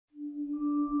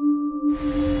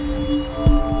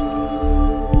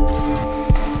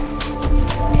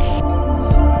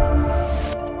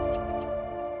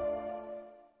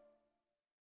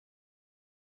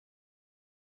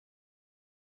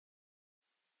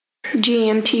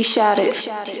GMT shot it.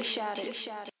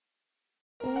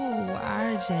 Ooh,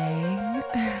 RJ.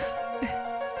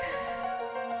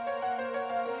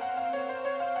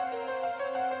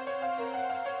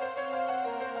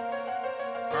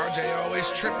 RJ always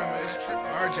tripping, man.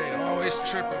 RJ always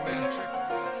tripping, man.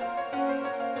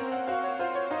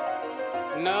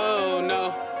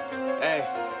 No, hey.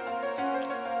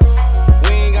 We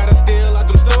ain't gotta steal out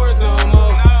them stores no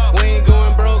more. We ain't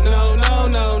going broke, no.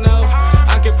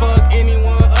 I can fuck any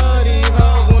one of these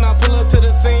hoes. When I pull up to the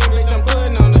scene, bitch, I'm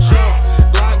putting on the show.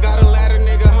 Block got a ladder,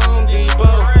 nigga, Home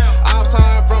Depot.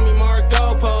 Outside from me,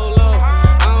 Marco Polo.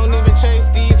 I don't even chase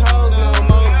these hoes no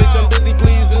more. Bitch, I'm busy,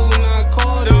 please do not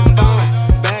call this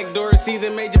phone. Backdoor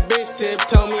season, major bitch tip.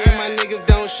 Told me and my niggas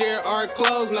don't share our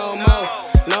clothes no more.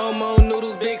 No more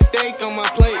noodles, big steak on my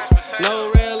plate.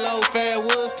 No real low fat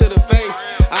woods to the face.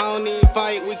 I don't need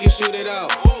fight, we can shoot it out.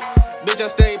 Bitch, I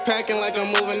stay packing like I'm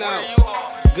moving out.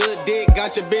 Good dick,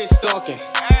 got your bitch stalking.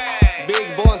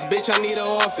 Big boss, bitch, I need an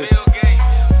office.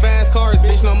 Fast cars,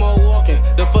 bitch, no more walking.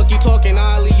 The fuck you talking?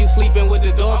 I'll leave you sleeping with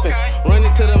the dolphins.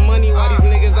 Running to the money while these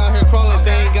niggas out here crawling.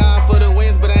 Thank God for the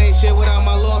wins, but I ain't shit without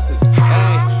my losses.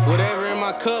 Hey, whatever in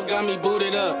my cup got me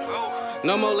booted up.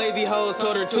 No more lazy hoes,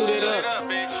 told her toot it up.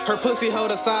 Her pussy hoe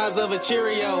the size of a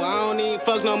Cheerio. I don't need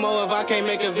fuck no more if I can't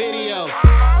make a video.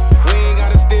 We ain't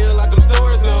gotta steal out them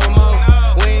stores no more.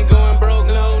 We ain't going broke,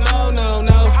 no.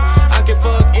 I can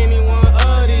fuck any one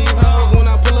of these hoes. When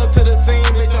I pull up to the scene,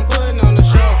 bitch, I'm putting on the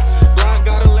show. Block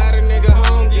got a ladder, nigga,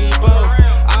 Home Depot.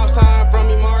 Outside from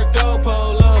me, Marco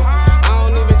Polo. I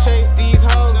don't even chase these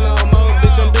hoes no more.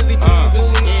 Bitch, I'm busy, please do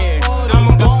not call them.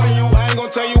 I'm a part of you, I ain't gon'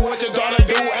 tell you what your daughter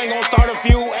do. Ain't gon' start a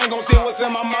few, ain't gon' see what's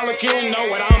in my molecule. Know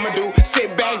what I'ma do,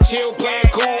 sit back, chill, play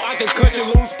it cool. I can cut you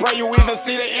loose, pray you even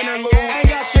see the interlude. Ain't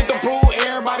got shit to prove,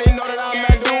 everybody know that I'm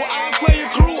that dude. I'll slay your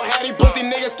crew, had these pussy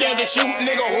niggas scared to shoot.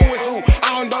 Nigga, who is who?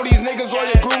 I don't know these niggas or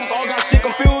your groups. All got shit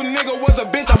confused, nigga was a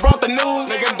bitch, I brought the news.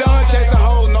 Nigga done chasing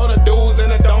hoes, know the do's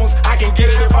and the don'ts. I can get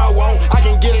it if I won't, I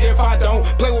can get it if I don't.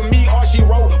 Play with me, all she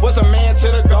wrote, what's a man to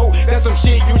the go? That's some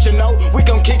shit you should know, we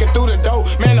gon' kick it through the door.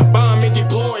 Man, the bomb ain't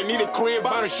deployed, need a crib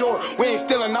by the shore. We ain't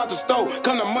stealing out the store,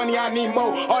 come to money, I need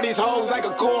more. All these hoes like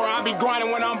a core, I be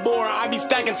grinding when I'm bored. I be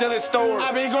stacking till it's stored,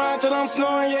 I be grinding till I'm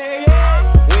snoring, yeah.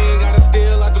 We ain't gotta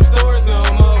steal out them stores no